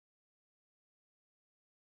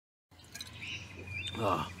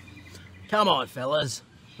Oh. Come on, fellas.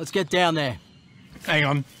 Let's get down there. Hang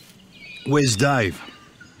on. Where's Dave?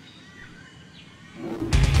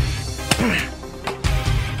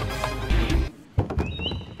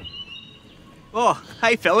 Oh,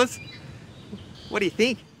 hey fellas. What do you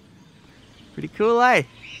think? Pretty cool, eh?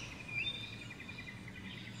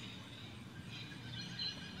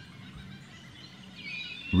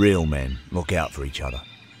 Real men look out for each other.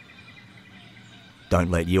 Don't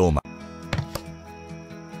let your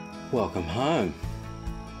Welcome home.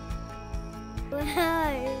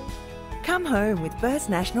 Whoa. Come home with First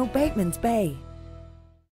National Bateman's Bay.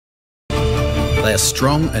 They are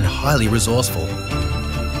strong and highly resourceful.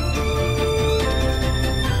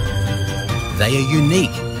 They are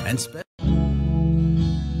unique and special.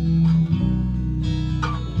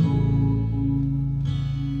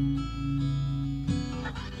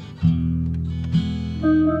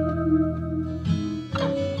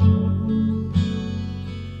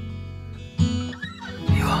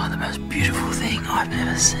 You are the most beautiful thing I've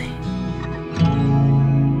never seen.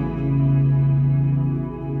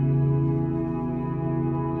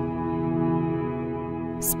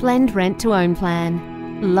 Splend Rent to Own plan.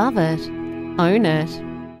 Love it. Own it.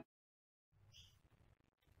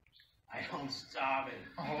 Hey, I'm starving.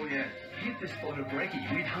 Oh yeah. Hit the spot of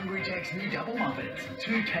brekkie with Hungry Jack's new double muffins.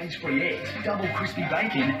 2 cage-free eggs, double crispy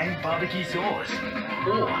bacon and barbecue sauce.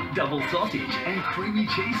 Or double sausage and creamy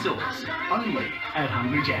cheese sauce. Only at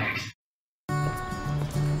Hungry Jack's.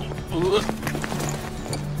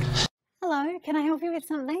 Hello, can I help you with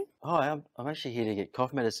something? Hi, I'm actually here to get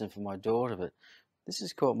cough medicine for my daughter, but this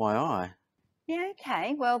has caught my eye. Yeah,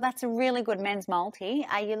 okay. Well, that's a really good men's multi.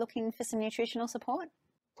 Are you looking for some nutritional support?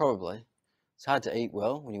 Probably. It's hard to eat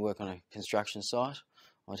well when you work on a construction site.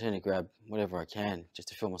 I tend to grab whatever I can just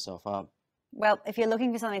to fill myself up. Well, if you're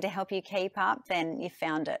looking for something to help you keep up, then you've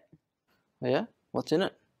found it. Yeah? What's in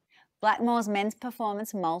it? Blackmore's Men's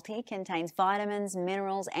Performance Multi contains vitamins,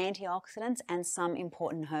 minerals, antioxidants, and some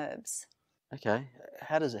important herbs. Okay.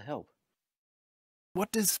 How does it help?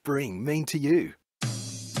 What does spring mean to you?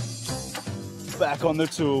 Back on the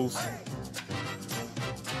tools.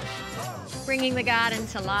 Bringing the garden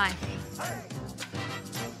to life.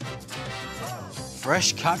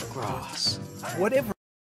 Fresh cut grass.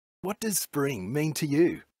 What does spring mean to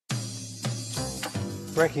you?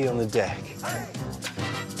 Brekkie on the deck.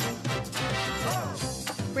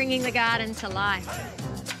 Bringing the garden to life.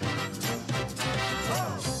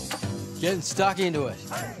 Getting stuck into it.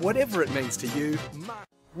 Whatever it means to you.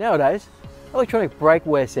 Nowadays, electronic brake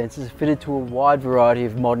wear sensors are fitted to a wide variety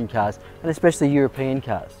of modern cars, and especially European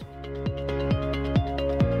cars.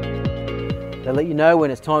 They let you know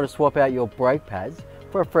when it's time to swap out your brake pads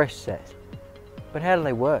for a fresh set. But how do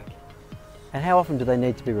they work? And how often do they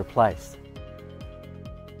need to be replaced?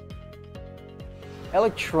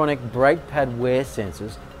 Electronic brake pad wear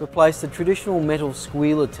sensors replace the traditional metal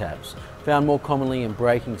squealer tabs found more commonly in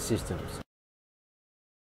braking systems.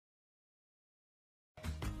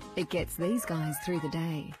 It gets these guys through the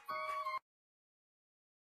day.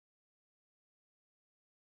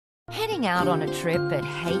 Heading out on a trip but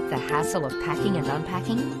hate the hassle of packing and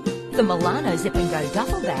unpacking? The Milano Zip and Go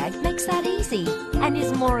duffel bag makes that easy and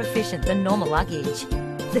is more efficient than normal luggage.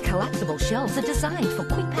 The collapsible shelves are designed for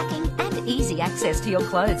quick packing and easy access to your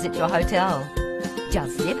clothes at your hotel.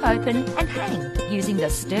 Just zip open and hang using the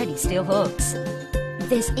sturdy steel hooks.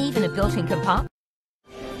 There's even a built-in compartment.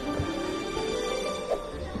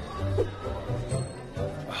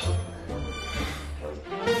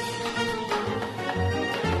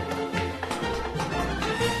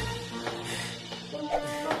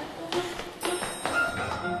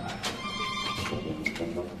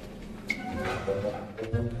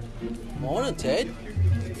 Morning, Ted.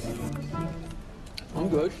 I'm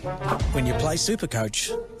good. When you play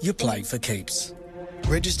Supercoach, you play for keeps.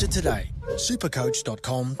 Register today.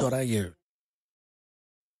 supercoach.com.au.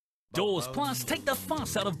 Doors Plus take the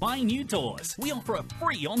fuss out of buying new doors. We offer a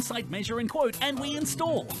free on-site measure and quote, and we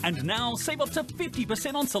install. And now save up to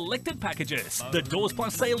 50% on selected packages. The Doors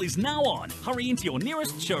Plus sale is now on. Hurry into your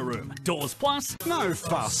nearest showroom. Doors Plus, no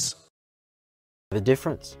fuss. The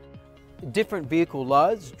difference. Different vehicle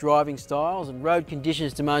loads, driving styles and road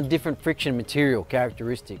conditions demand different friction material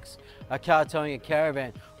characteristics. A car towing a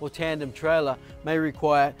caravan or tandem trailer may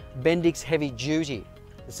require Bendix Heavy Duty.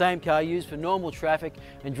 The same car used for normal traffic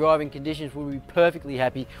and driving conditions will be perfectly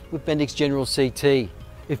happy with Bendix General CT.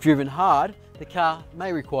 If driven hard, the car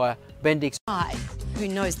may require Bendix. Who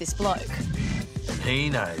knows this bloke?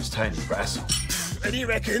 He knows Tony Brassel. And he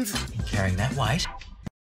reckons? Carrying that weight.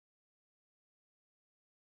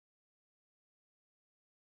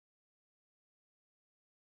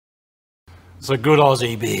 It's a good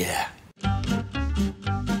Aussie beer.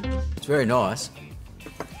 It's very nice.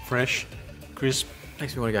 Fresh, crisp.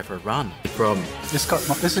 Makes me want to go for a run. From This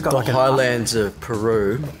has got the like highlands of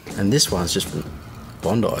Peru, and this one's just from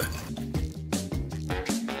Bondi.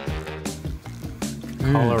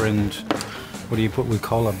 Cola and what do you put with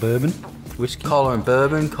cola? Bourbon? Whiskey? Cola and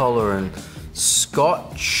bourbon, cola and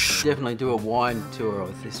scotch. Definitely do a wine tour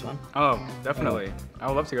with this one. Oh, definitely. I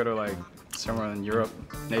would love to go to like somewhere in Europe,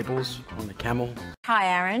 Naples. On the camel. Hi,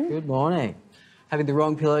 Aaron. Good morning. Having the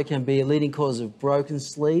wrong pillow can be a leading cause of broken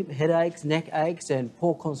sleep, headaches, neck aches, and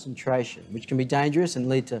poor concentration, which can be dangerous and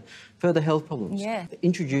lead to further health problems. Yeah.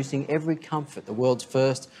 Introducing Every Comfort, the world's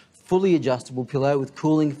first fully adjustable pillow with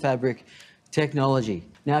cooling fabric technology.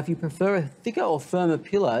 Now, if you prefer a thicker or firmer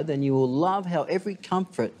pillow, then you will love how Every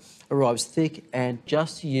Comfort arrives thick and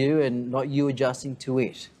just to you and not you adjusting to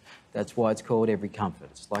it. That's why it's called Every Comfort.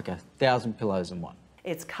 It's like 1,000 pillows in one.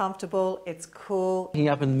 It's comfortable, it's cool. Waking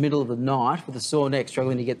up in the middle of the night with a sore neck,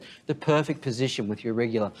 struggling to get the perfect position with your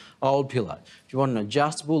regular old pillow. If you want an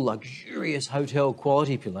adjustable, luxurious hotel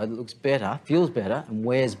quality pillow that looks better, feels better and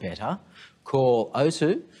wears better, call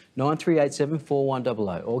 02 9387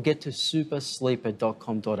 4100 or get to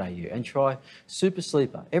supersleeper.com.au and try Super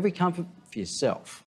Sleeper. Every comfort for yourself.